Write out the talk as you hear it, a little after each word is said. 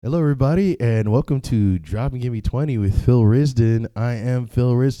Hello, everybody, and welcome to Drop and Give Me 20 with Phil Risden. I am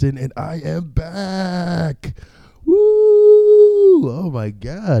Phil Risden, and I am back. Woo! Oh, my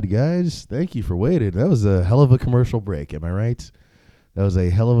God, guys. Thank you for waiting. That was a hell of a commercial break. Am I right? That was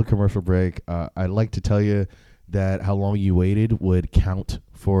a hell of a commercial break. I'd like to tell you that how long you waited would count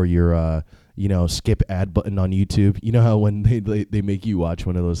for your, skip ad button on YouTube. You know how when they make you watch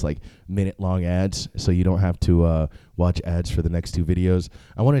one of those like minute-long ads so you don't have to watch ads for the next two videos?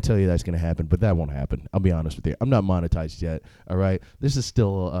 I want to tell you that's going to happen, but that won't happen. I'll be honest with you. I'm not monetized yet, all right? This is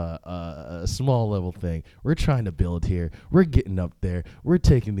still a small level thing. We're trying to build here. We're getting up there. We're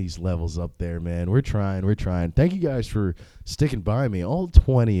taking these levels up there, man. We're trying. Thank you guys for sticking by me, all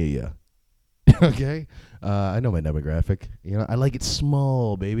 20 of you. Okay? I know my demographic. You know, I like it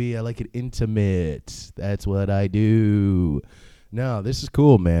small, baby. I like it intimate. That's what I do. No, this is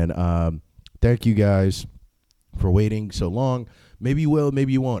cool, man. Thank you guys for waiting so long. Maybe you will,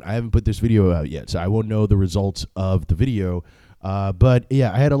 maybe you won't. I haven't put this video out yet, so I won't know the results of the video. But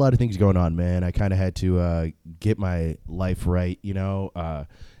yeah, I had a lot of things going on, man. I kind of had to get my life right, you know.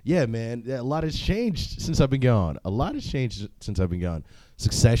 Yeah, man, a lot has changed since I've been gone.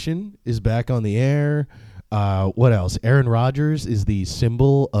 Succession is back on the air. What else? Aaron Rodgers is the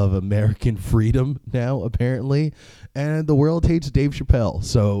symbol of American freedom now, apparently. And the world hates Dave Chappelle.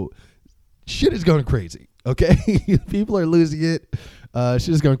 So shit is going crazy, okay? People are losing it. Shit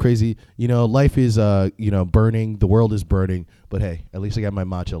is going crazy. You know, life is, burning. The world is burning. But hey, at least I got my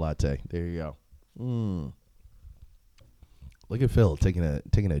matcha latte. There you go. Look at Phil taking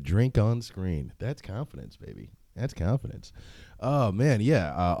a drink on screen. That's confidence, baby. That's confidence. Oh, man,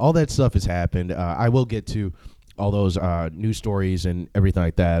 yeah. All that stuff has happened. I will get to all those news stories and everything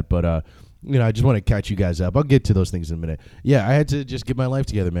like that. But, I just want to catch you guys up. I'll get to those things in a minute. Yeah, I had to just get my life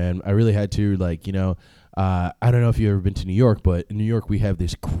together, man. I really had to, I don't know if you've ever been to New York, but in New York we have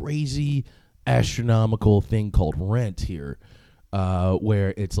this crazy astronomical thing called rent here,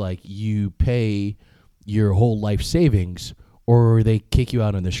 where it's like you pay your whole life savings or they kick you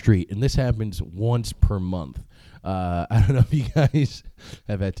out on the street. And this happens once per month. I don't know if you guys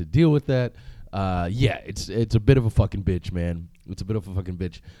have had to deal with that. Yeah, it's a bit of a fucking bitch, man. It's a bit of a fucking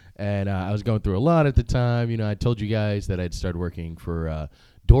bitch. And I was going through a lot at the time. You know, I told you guys that I'd started working for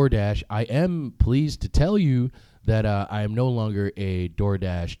DoorDash. I am pleased to tell you that I am no longer a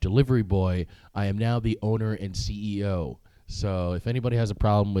DoorDash delivery boy. I am now the owner and CEO. So if anybody has a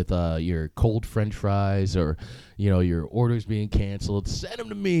problem with your cold French fries or, your orders being canceled, send them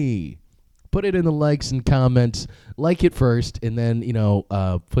to me. Put it in the likes and comments. Like it first, and then,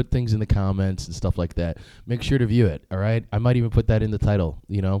 put things in the comments and stuff like that. Make sure to view it, all right? I might even put that in the title,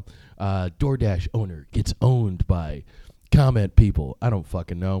 DoorDash owner gets owned by comment people. I don't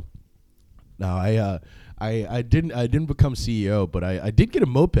fucking know. No, I didn't become CEO, but I did get a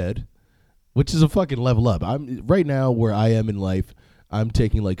moped, which is a fucking level up. I'm right now where I am in life. I'm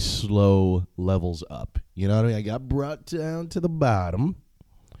taking like slow levels up. You know what I mean? I got brought down to the bottom,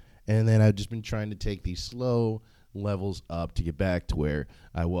 and then I've just been trying to take these slow levels up to get back to where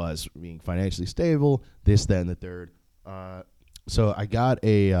I was, being financially stable. This, that, and the third. So I got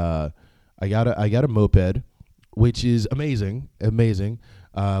a moped, which is amazing.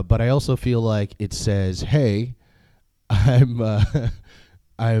 But I also feel like it says, "Hey, I'm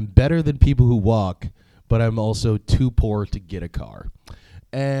better than people who walk, but I'm also too poor to get a car."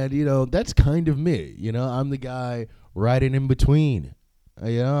 And, that's kind of me. I'm the guy riding in between.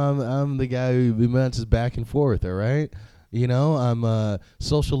 I'm the guy who bounces back and forth, all right? I'm a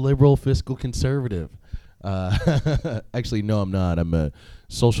social liberal, fiscal conservative. Actually, no, I'm not. I'm a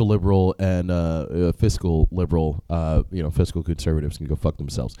social liberal and a fiscal liberal. Fiscal conservatives can go fuck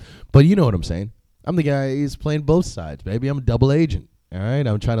themselves. But you know what I'm saying. I'm the guy who's playing both sides, baby. I'm a double agent. All right,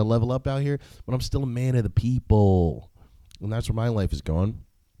 I'm trying to level up out here, but I'm still a man of the people. And that's where my life is going.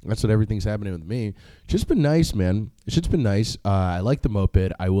 That's what everything's happening with me. It's just been nice, man. It's just been nice. I like the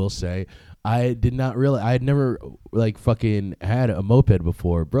moped, I will say. I had never, fucking had a moped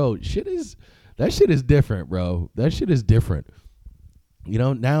before. Bro, that shit is different, bro. That shit is different.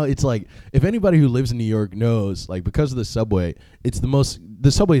 Now it's like, if anybody who lives in New York knows, because of the subway,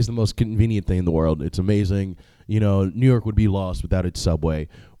 the subway is the most convenient thing in the world. It's amazing. New York would be lost without its subway.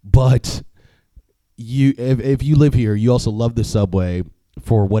 But if you live here, you also love the subway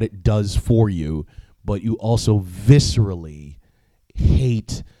for what it does for you, but you also viscerally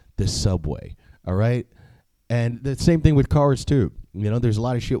hate the subway. All right? And the same thing with cars too. There's a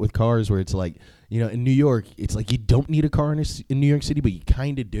lot of shit with cars where it's like, in New York, it's like you don't need a car in New York City, but you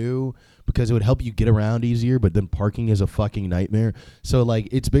kind of do because it would help you get around easier, but then parking is a fucking nightmare. So,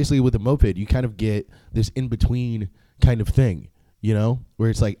 it's basically with a moped, you kind of get this in-between kind of thing. where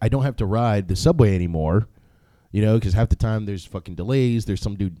it's like I don't have to ride the subway anymore, because half the time there's fucking delays. There's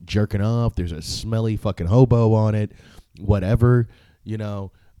some dude jerking off. There's a smelly fucking hobo on it, whatever,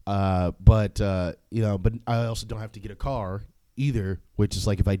 but I also don't have to get a car either, which is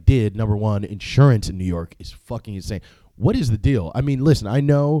like if I did, number one, insurance in New York is fucking insane. What is the deal? I mean, listen, I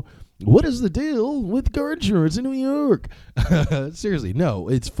know. What is the deal with car insurance in New York? Seriously, no,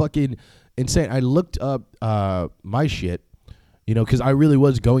 it's fucking insane. I looked up my shit, because I really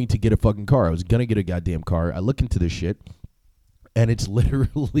was going to get a fucking car. I was going to get a goddamn car. I look into this shit, and it's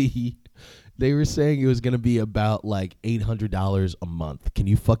literally, they were saying it was going to be about like $800 a month. Can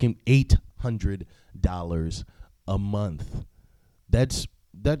you fucking $800 a month? That's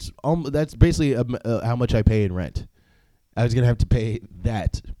basically how much I pay in rent. I was going to have to pay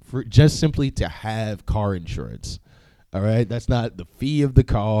that for just simply to have car insurance. All right. That's not the fee of the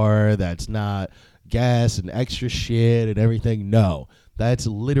car. That's not gas and extra shit and everything. No, that's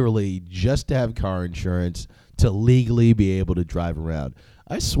literally just to have car insurance to legally be able to drive around.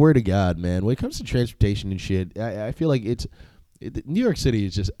 I swear to God, man, when it comes to transportation and shit, I feel like New York City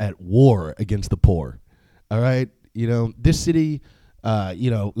is just at war against the poor. All right. This city,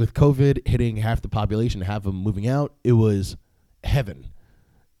 with COVID hitting half the population, half of them moving out, it was heaven.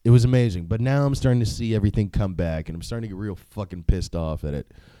 It was amazing. But now I'm starting to see everything come back, and I'm starting to get real fucking pissed off at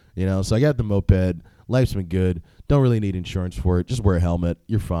it. So I got the moped. Life's been good. Don't really need insurance for it. Just wear a helmet.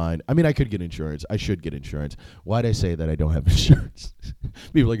 You're fine. I mean, I could get insurance. I should get insurance. Why'd I say that I don't have insurance?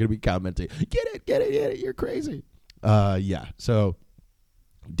 People are going to be commenting, get it. You're crazy. Yeah. So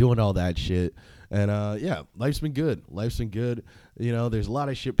doing all that shit. And, life's been good. There's a lot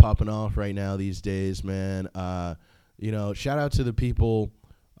of shit popping off right now these days, man. Shout out to the people,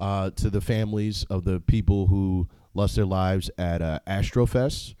 to the families of the people who lost their lives at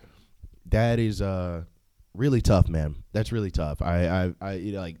Astrofest. That is really tough, man. That's really tough. I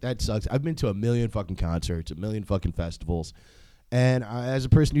that sucks. I've been to a million fucking concerts, a million fucking festivals. And as a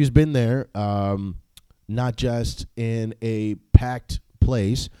person who's been there, not just in a packed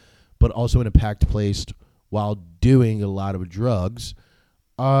place, but also in a packed place while doing a lot of drugs,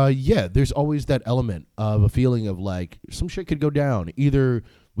 there's always that element of a feeling of like some shit could go down. Either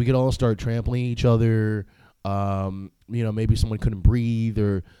we could all start trampling each other, maybe someone couldn't breathe,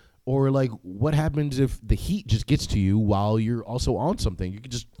 or like what happens if the heat just gets to you while you're also on something? You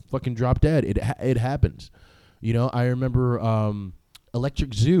could just fucking drop dead. It happens. I remember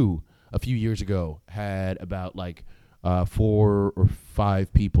Electric Zoo a few years ago had about like 4 or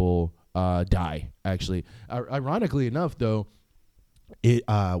 5 people die, actually. Ironically enough, though, it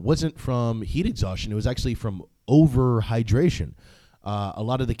wasn't from heat exhaustion. It was actually from overhydration. A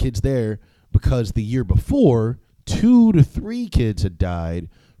lot of the kids there, because the year before, 2 to 3 kids had died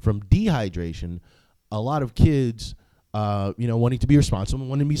from dehydration. A lot of kids, wanting to be responsible,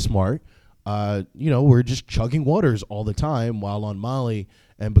 wanting to be smart, were just chugging waters all the time while on Molly.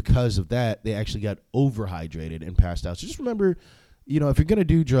 And because of that, they actually got overhydrated and passed out. So just remember, if you're going to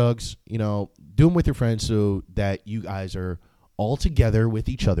do drugs, do them with your friends so that you guys are all together with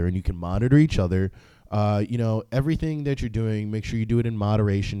each other and you can monitor each other. Everything that you're doing, make sure you do it in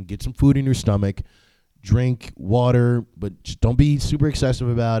moderation. Get some food in your stomach. Drink water, but just don't be super excessive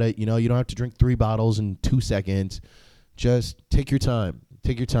about it. You don't have to drink 3 bottles in 2 seconds. Just take your time.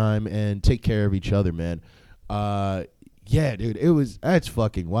 Take your time and take care of each other, man. Yeah, dude, that's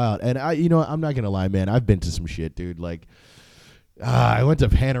fucking wild. And I'm not going to lie, man. I've been to some shit, dude. Like, I went to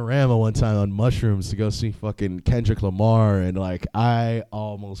Panorama one time on mushrooms to go see fucking Kendrick Lamar, and like I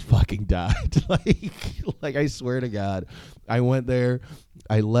almost fucking died. like I swear to God, I went there,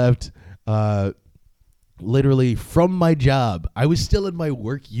 I left, literally from my job. I was still in my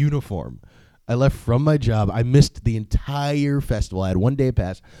work uniform. I left from my job. I missed the entire festival. I had 1 day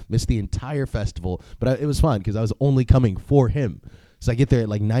pass, missed the entire festival, but it was fun because I was only coming for him. So I get there at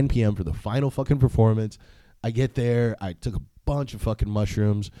like 9 p.m. for the final fucking performance. I get there. I took a bunch of fucking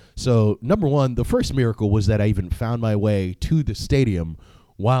mushrooms. So number one, the first miracle was that I even found my way to the stadium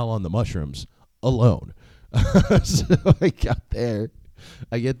while on the mushrooms alone. So I got there.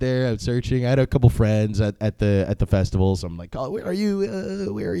 I get there. I'm searching. I had a couple friends at the festival. So I'm like, oh, where are you?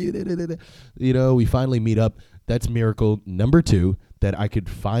 Where are you? We finally meet up. That's miracle number 2, that I could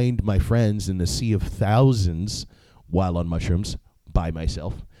find my friends in the sea of thousands while on mushrooms by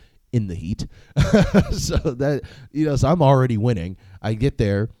myself in the heat. So that, so I'm already winning. I get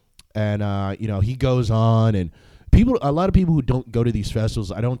there and, he goes on, and a lot of people who don't go to these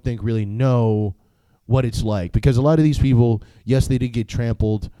festivals, I don't think really know what it's like, because a lot of these people, yes, they did get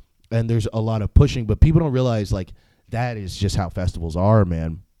trampled and there's a lot of pushing, but people don't realize like that is just how festivals are,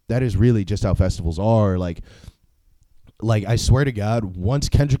 man. That is really just how festivals are. Like Like, I swear to God, once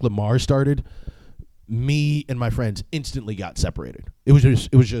Kendrick Lamar started, me and my friends instantly got separated. It was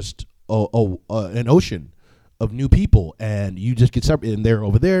just an ocean of new people, and you just get separated. And they're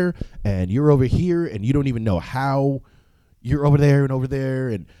over there, and you're over here, and you don't even know how you're over there and over there.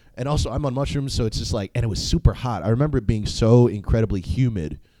 And also, I'm on mushrooms, so it's just like, and it was super hot. I remember it being so incredibly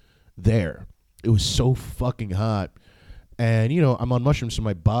humid there. It was so fucking hot. And, I'm on mushrooms, so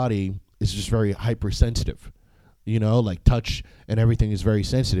my body is just very hypersensitive. Like touch and everything is very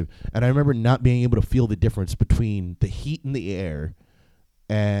sensitive. And I remember not being able to feel the difference between the heat in the air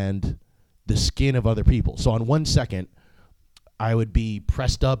and the skin of other people. So on 1 second, I would be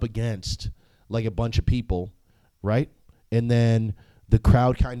pressed up against like a bunch of people, right? And then the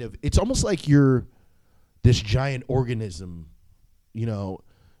crowd kind of, it's almost like you're this giant organism,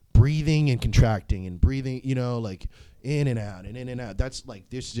 breathing and contracting and breathing, like in and out and in and out. That's like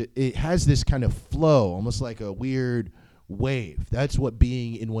this. It has this kind of flow, almost like a weird wave. That's what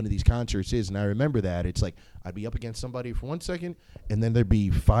being in one of these concerts is. And I remember that. It's like I'd be up against somebody for 1 second, and then there'd be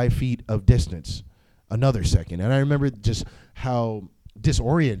 5 feet of distance another second. And I remember just how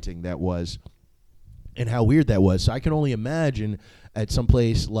disorienting that was and how weird that was. So I can only imagine at some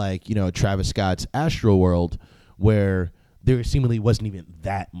place like, Travis Scott's Astroworld, where there seemingly wasn't even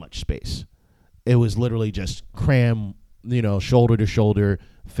that much space. It was literally just cram, shoulder to shoulder,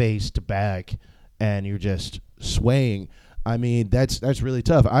 face to back, and you're just swaying. I mean, that's really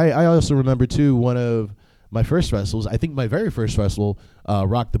tough. I also remember, too, one of my first festivals, I think my very first festival,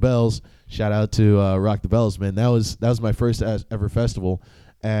 Rock the Bells. Shout out to Rock the Bells, man. That was my first ever festival,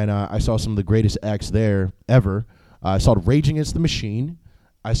 and I saw some of the greatest acts there ever. I saw Rage Against the Machine.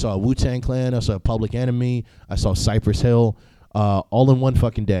 I saw Wu-Tang Clan. I saw Public Enemy. I saw Cypress Hill, all in one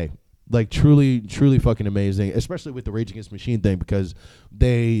fucking day. Like, truly, truly fucking amazing, especially with the Rage Against the Machine thing, because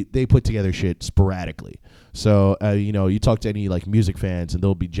they put together shit sporadically. So, you talk to any, like, music fans, and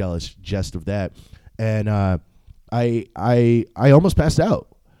they'll be jealous just of that. And I almost passed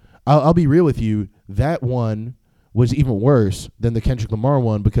out. I'll be real with you. That one was even worse than the Kendrick Lamar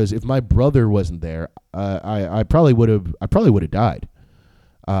one, because if my brother wasn't there, I probably would have died.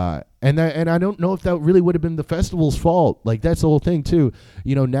 And I don't know if that really would have been the festival's fault. Like, that's the whole thing too.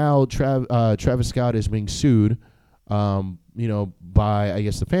 Now Travis Scott is being sued, by, I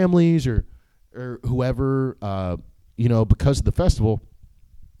guess, the families or whoever, because of the festival.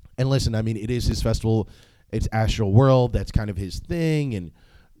 And listen, I mean, it is his festival. It's Astroworld. That's kind of his thing, and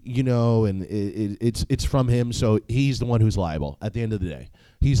and it's from him, so he's the one who's liable. At the end of the day,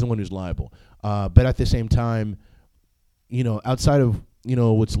 he's the one who's liable. But at the same time, outside of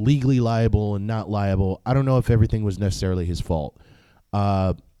what's legally liable and not liable, I don't know if everything was necessarily his fault.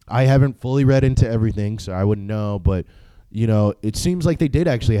 I haven't fully read into everything, so I wouldn't know, but it seems like they did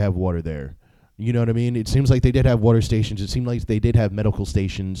actually have water there. You know what I mean? It seems like they did have water stations. It seemed like they did have medical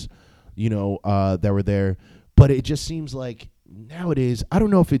stations, that were there. But it just seems like nowadays, I don't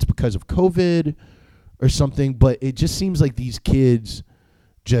know if it's because of COVID or something, but it just seems like these kids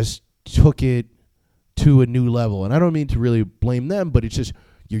just took it to a new level. And I don't mean to really blame them, but it's just,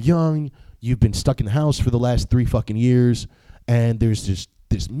 you're young, you've been stuck in the house for the last 3 fucking years, and there's just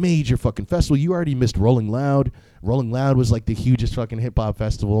this major fucking festival. You already missed Rolling Loud. Rolling Loud was like the hugest fucking hip-hop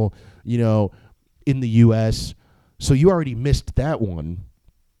festival, in the U.S., so you already missed that one.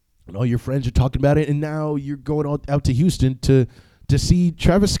 And all your friends are talking about it, and now you're going out to Houston to see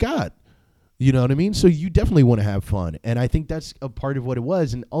Travis Scott. You know what I mean? So you definitely want to have fun. And I think that's a part of what it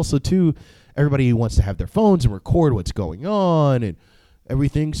was. And also, too, everybody wants to have their phones and record what's going on and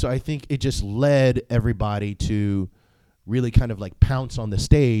everything. So I think it just led everybody to really kind of like pounce on the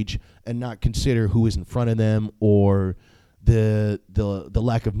stage and not consider who is in front of them or the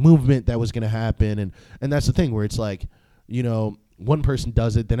lack of movement that was going to happen. And that's the thing where it's like, one person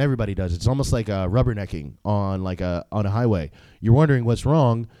does it, then everybody does it. It's almost like rubbernecking on a highway. You're wondering what's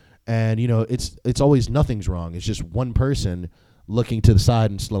wrong, and it's always nothing's wrong. It's just one person looking to the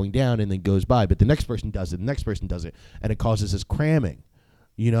side and slowing down, and then goes by. But the next person does it, the next person does it, and it causes this cramming.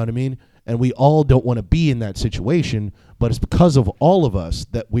 You know what I mean? And we all don't want to be in that situation, but it's because of all of us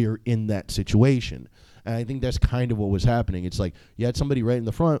that we're in that situation. And I think that's kind of what was happening. It's like you had somebody right in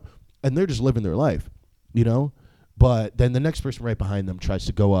the front, and they're just living their life, But then the next person right behind them tries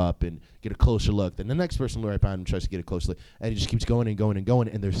to go up and get a closer look. Then the next person right behind them tries to get a closer look. And it just keeps going and going and going,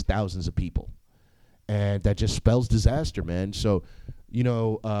 and there's thousands of people. And that just spells disaster, man. So,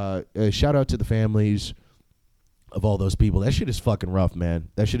 shout out to the families of all those people. That shit is fucking rough, man.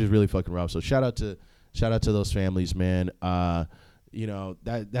 That shit is really fucking rough. So shout out to those families, man. That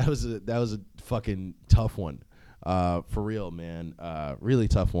was a fucking tough one. For real, man. Really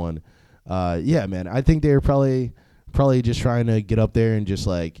tough one. Yeah, man. I think they were probably probably just trying to get up there and just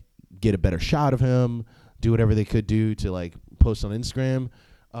like get a better shot of him, do whatever they could do to like post on Instagram.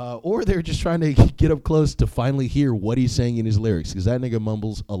 Or they're just trying to get up close to finally hear what he's saying in his lyrics, because that nigga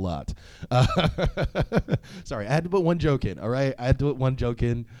mumbles a lot. Sorry, I had to put one joke in. All right, I had to put one joke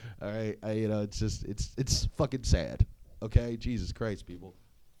in. All right, it's just it's fucking sad. Okay, Jesus Christ, people.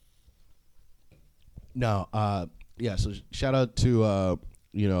 No, yeah. So shout out to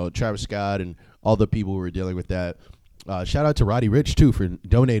Travis Scott and all the people who were dealing with that. Shout out to Roddy Ricch too for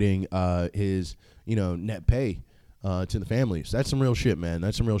donating his net pay to the families. That's some real shit, man.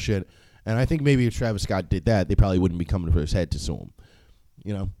 That's some real shit. And I think maybe if Travis Scott did that, they probably wouldn't be coming for his head to sue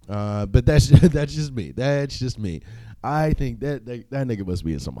him. But that's just me. That's just me. I think that nigga must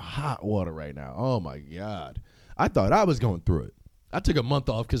be in some hot water right now. Oh my God. I thought I was going through it. I took a month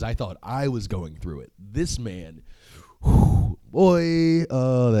off because I thought I was going through it. This man, boy,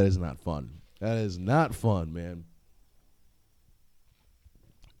 oh, that is not fun. That is not fun, man.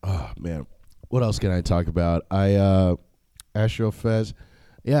 Oh man. What else can I talk about? Astrofest.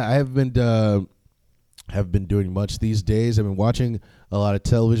 Yeah, I have been doing much these days. I've been watching a lot of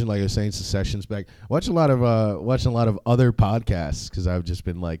television, like I was saying, Succession's back. Watching a lot of other podcasts because I've just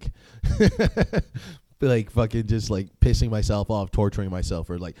been like, like fucking just like pissing myself off, torturing myself,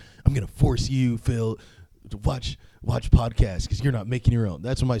 or like I'm gonna force you, Phil, to watch podcasts because you're not making your own.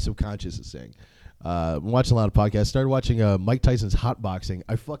 That's what my subconscious is saying. I'm watching a lot of podcasts. Started watching Mike Tyson's Hot Boxing.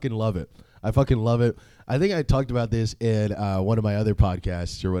 I fucking love it. I think I talked about this in one of my other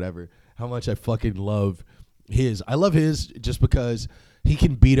podcasts or whatever, how much I fucking love his. I love his just because he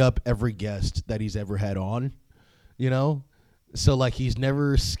can beat up every guest that he's ever had on, So, like, he's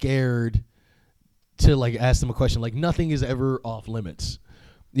never scared to, like, ask them a question. Like, nothing is ever off limits,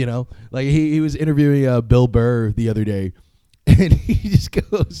 Like, he was interviewing Bill Burr the other day, and he just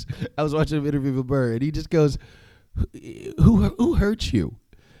goes, I was watching him interview Bill Burr, and he just goes, who hurt you?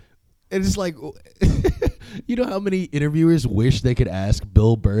 And it's like, how many interviewers wish they could ask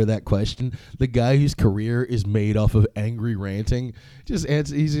Bill Burr that question? The guy whose career is made off of angry ranting just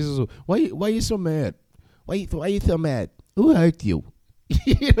answers. He says, "Why are you so mad? Why are you so mad? Who hurt you?"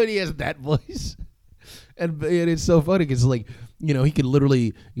 And he has that voice, and it's so funny because like he could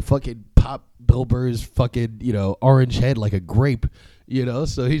literally fucking pop Bill Burr's fucking orange head like a grape.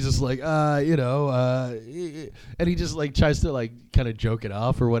 So he's just like, and he just like tries to like kind of joke it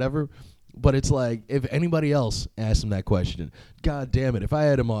off or whatever. But it's like, if anybody else asked him that question, God damn it, if I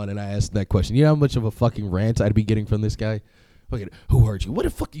had him on and I asked him that question, you know how much of a fucking rant I'd be getting from this guy? Fucking, who hurt you? What the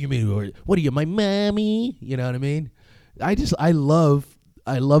fuck do you mean? What are you, my mommy? You know what I mean? I love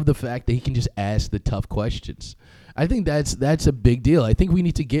the fact that he can just ask the tough questions. I think that's a big deal. I think we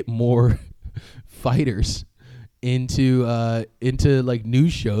need to get more fighters into like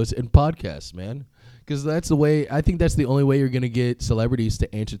news shows and podcasts, man, because that's the way. I think that's the only way you're gonna get celebrities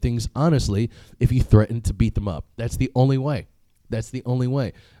to answer things honestly. If you threaten to beat them up, that's the only way.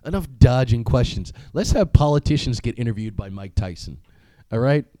 Enough dodging questions. Let's have politicians get interviewed by Mike Tyson. All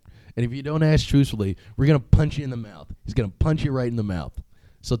right, and if you don't ask truthfully, we're gonna punch you in the mouth. He's gonna punch you right in the mouth.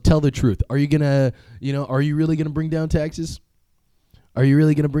 So tell the truth. Are you gonna, are you really gonna bring down taxes? Are you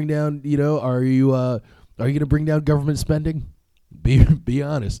really gonna bring down, Are you going to bring down government spending? Be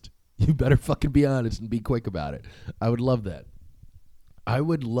honest. You better fucking be honest and be quick about it. I would love that. I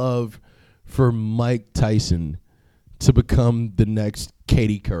would love for Mike Tyson to become the next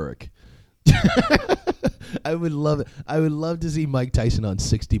Katie Couric. I would love it. I would love to see Mike Tyson on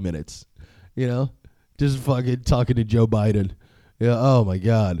 60 Minutes. Just fucking talking to Joe Biden. Yeah. Oh my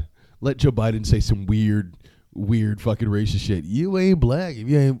God. Let Joe Biden say some weird fucking racist shit. You ain't black. If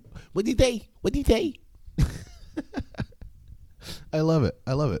you ain't. What do you say? What do you say? I love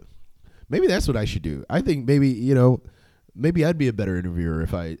it. Maybe that's what I should do. I think maybe I'd be a better interviewer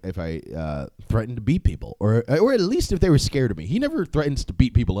if I threatened to beat people, or at least if they were scared of me. He never threatens to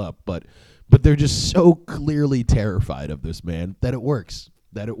beat people up, but they're just so clearly terrified of this man that it works.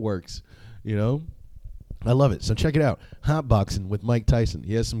 I love it. So check it out. Hot Boxing with Mike Tyson.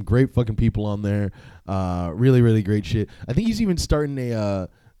 He has some great fucking people on there. Really, really great shit. I think he's even starting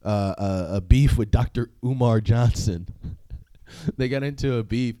a beef with Dr. Umar Johnson. They got into a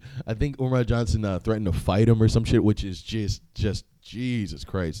beef. I think Umar Johnson threatened to fight him or some shit, which is just Jesus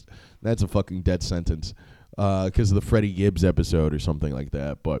Christ. That's a fucking death sentence because of the Freddie Gibbs episode or something like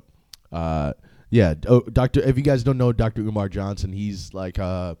that. But yeah, if you guys don't know Dr. Umar Johnson, he's like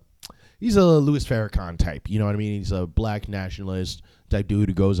he's a Louis Farrakhan type. You know what I mean? He's a black nationalist type dude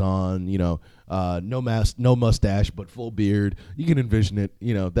who goes on, no mask, no mustache, but full beard. You can envision it,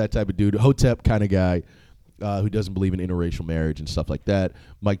 that type of dude, Hotep kind of guy who doesn't believe in interracial marriage and stuff like that.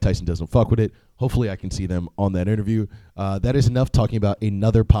 Mike Tyson doesn't fuck with it. hopefully I can see them on that interview. That is enough talking about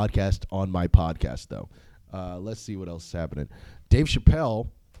another podcast on my podcast, though. Let's see what else is happening. Dave Chappelle,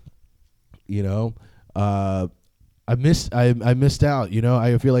 you know, I missed out. You know,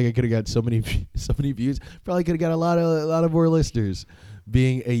 I feel like I could have got so many views. Probably could have got a lot of more listeners.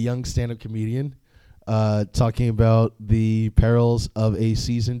 Being a young stand-up comedian, talking about the perils of a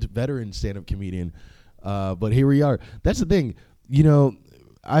seasoned veteran stand-up comedian. But here we are. That's the thing. You know,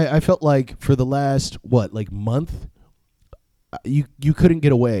 I felt like for the last month, you couldn't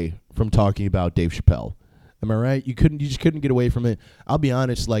get away from talking about Dave Chappelle. Am I right? You just couldn't get away from it. I'll be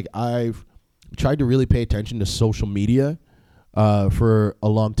honest. Like, I've tried to really pay attention to social media for a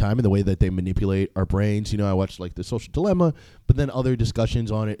long time and the way that they manipulate our brains. You know, I watched like The Social Dilemma, but then other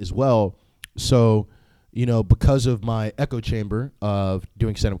discussions on it as well. So, you know, because of my echo chamber of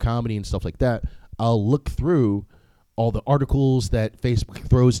doing stand-up comedy and stuff like that, I'll look through all the articles that Facebook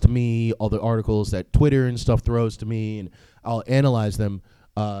throws to me, all the articles that Twitter and stuff throws to me, and I'll analyze them,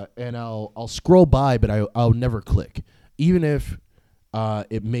 and I'll scroll by, but I'll never click. Even if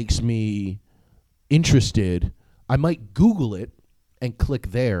it makes me interested, I might Google it and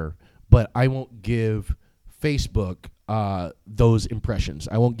click there, but I won't give Facebook those impressions.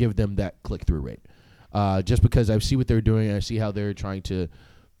 I won't give them that click-through rate, just because I see what they're doing and I see how they're trying to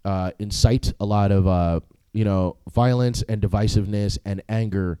incite a lot of violence and divisiveness and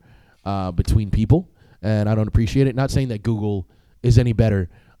anger between people, and I don't appreciate it. Not saying that Google is any better,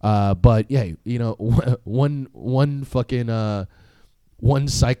 but yeah, you know, one fucking one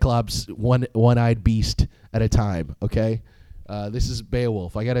cyclops, one-eyed beast at a time. Okay, this is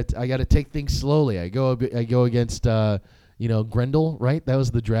Beowulf. I gotta take things slowly. I go against Grendel, right? That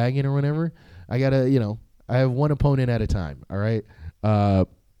was the dragon or whatever. I have one opponent at a time. All right,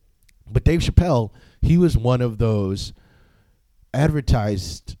 but Dave Chappelle, he was one of those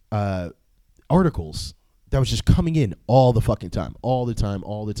advertised articles that was just coming in all the fucking time, all the time.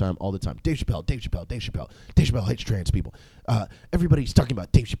 Dave Chappelle hates trans people. Everybody's talking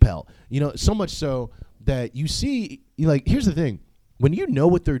about Dave Chappelle. You know, so much so that you see, like, here's the thing. When you know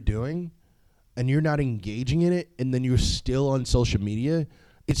what they're doing and you're not engaging in it and then you're still on social media,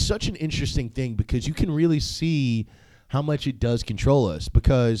 it's such an interesting thing because you can really see how much it does control us,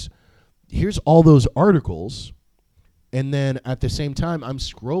 because here's all those articles, and then at the same time, I'm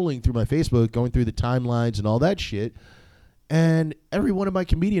scrolling through my Facebook, going through the timelines and all that shit, and every one of my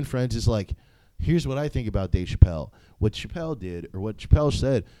comedian friends is like, here's what I think about Dave Chappelle, what Chappelle did or what Chappelle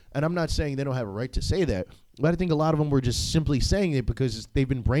said. And I'm not saying they don't have a right to say that, but I think a lot of them were just simply saying it because they've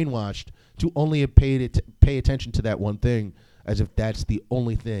been brainwashed to only pay attention to that one thing, as if that's the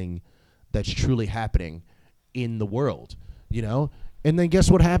only thing that's truly happening in the world, you know? And then guess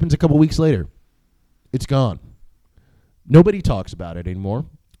what happens a couple weeks later? It's gone. Nobody talks about it anymore.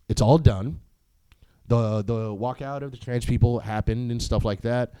 It's all done. The walkout of the trans people happened and stuff like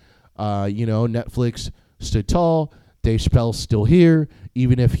that. Netflix stood tall. Dave Chappelle's still here.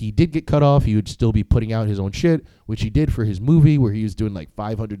 Even if he did get cut off, he would still be putting out his own shit, which he did for his movie where he was doing like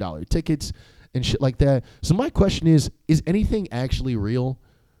 $500 tickets and shit like that. So my question is anything actually real?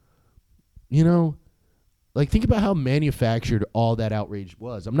 You know? Like, think about how manufactured all that outrage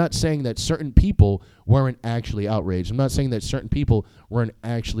was. I'm not saying that certain people weren't actually outraged. I'm not saying that certain people weren't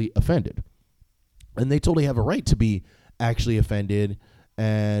actually offended. And they totally have a right to be actually offended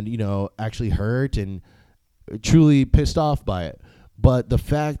and, actually hurt and truly pissed off by it. But the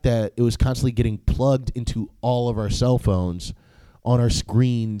fact that it was constantly getting plugged into all of our cell phones on our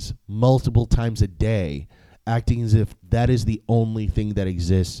screens multiple times a day, acting as if that is the only thing that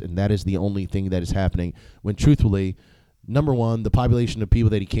exists and that is the only thing that is happening, when truthfully, number one, the population of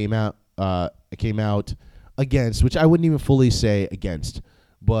people that he came out against, which I wouldn't even fully say against,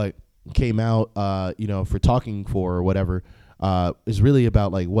 but came out for talking for or whatever, is really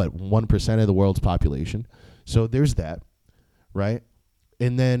about 1% of the world's population. So there's that, right?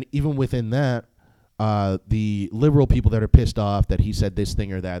 And then even within that, the liberal people that are pissed off that he said this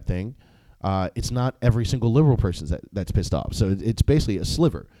thing or that thing, it's not every single liberal person that's pissed off. So it's basically a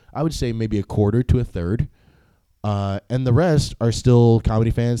sliver. I would say maybe a quarter to a third. And the rest are still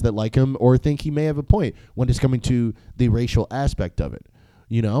comedy fans that like him or think he may have a point when it's coming to the racial aspect of it,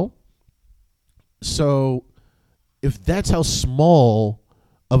 you know? So if that's how small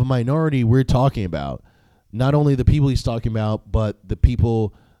of a minority we're talking about, not only the people he's talking about, but the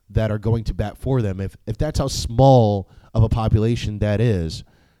people that are going to bat for them, if that's how small of a population that is,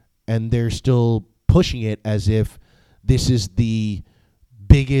 and they're still pushing it as if this is the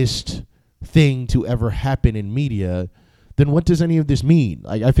biggest thing to ever happen in media, then what does any of this mean?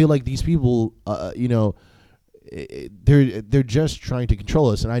 Like, I feel like these people, they're just trying to control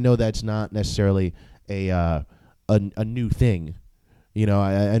us, and I know that's not necessarily a new thing.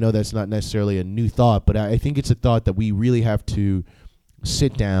 I know that's not necessarily a new thought, but I think it's a thought that we really have to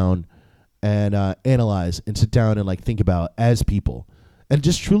sit down and analyze, and sit down and like think about as people, and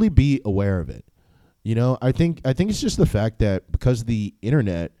just truly be aware of it. I think it's just the fact that because of the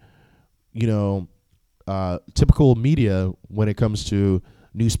internet, typical media when it comes to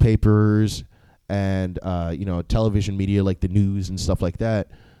newspapers and television media like the news and stuff like that,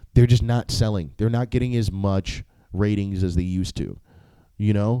 they're just not selling. They're not getting as much ratings as they used to.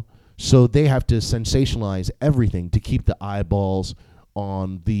 So they have to sensationalize everything to keep the eyeballs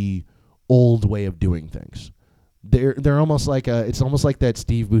on the old way of doing things. They're almost like it's almost like that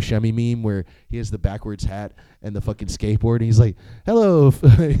Steve Buscemi meme where he has the backwards hat and the fucking skateboard, and he's like, "Hello,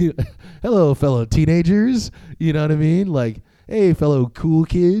 hello, fellow teenagers." You know what I mean? Like, hey, fellow cool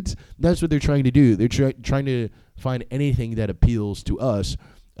kids. That's what they're trying to do. They're trying to find anything that appeals to us,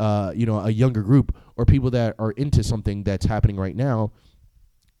 a younger group or people that are into something that's happening right now,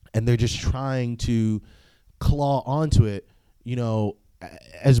 and they're just trying to claw onto it,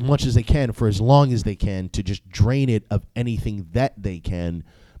 as much as they can for as long as they can, to just drain it of anything that they can,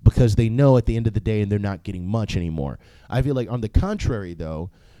 because they know at the end of the day and they're not getting much anymore. I feel like on the contrary,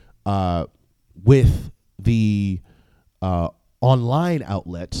 though, with the online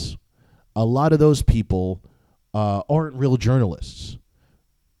outlets, a lot of those people aren't real journalists.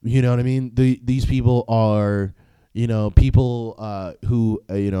 You know what I mean? These people are, people who,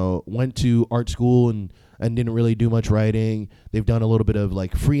 went to art school and didn't really do much writing. They've done a little bit of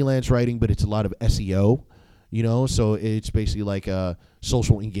like freelance writing, but it's a lot of SEO, so it's basically like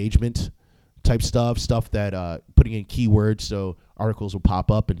social engagement type stuff that putting in keywords so articles will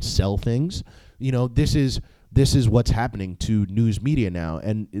pop up and sell things. This is what's happening to news media now.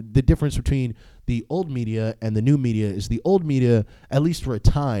 And the difference between the old media and the new media is the old media, at least for a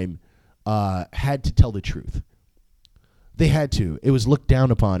time, had to tell the truth. They had to. It was looked down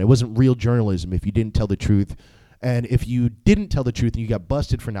upon. It wasn't real journalism if you didn't tell the truth. And if you didn't tell the truth and you got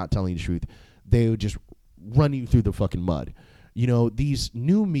busted for not telling the truth, they would just run you through the fucking mud. These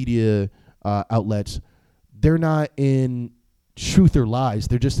new media outlets, they're not in truth or lies.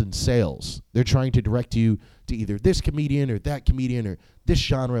 They're just in sales. They're trying to direct you to either this comedian or this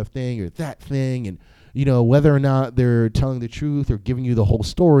genre of thing or that thing. And, whether or not they're telling the truth or giving you the whole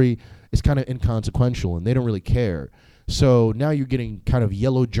story is kind of inconsequential, and they don't really care. So now you're getting kind of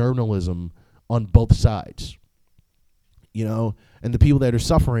yellow journalism on both sides, and the people that are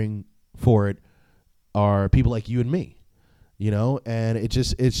suffering for it are people like you and me, and it's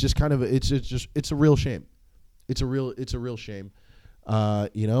just kind of, it's a real shame. It's a real shame.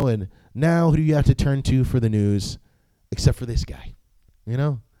 And now who do you have to turn to for the news except for this guy?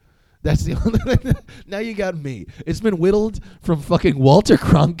 That's the only now you got me. It's been whittled from fucking Walter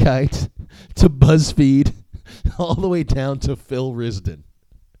Cronkite to BuzzFeed all the way down to Phil Risden.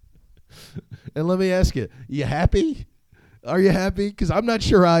 And let me ask you, you happy? Are you happy? Because I'm not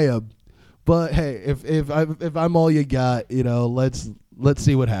sure I am. But hey, if I'm all you got, let's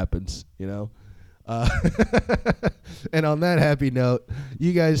see what happens. And on that happy note,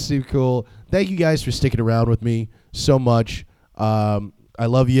 you guys seem cool. Thank you guys for sticking around with me so much. I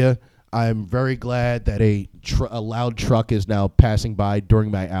love you. I'm very glad that a loud truck is now passing by during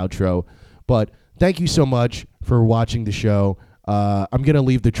my outro. But thank you so much for watching the show. I'm going to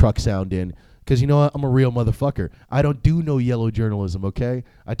leave the truck sound in because you know what? I'm a real motherfucker. I don't do no yellow journalism, okay?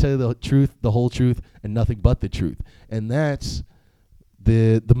 I tell you the truth, the whole truth, and nothing but the truth. And that's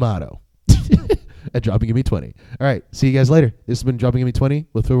the motto at Dropping Gimme 20. All right, see you guys later. This has been Dropping Gimme 20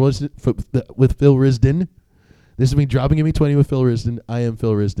 with Phil Risden. This has been Dropping Gimme 20 with Phil Risden. I am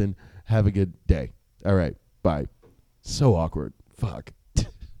Phil Risden. Have a good day. All right, bye. So awkward. Fuck.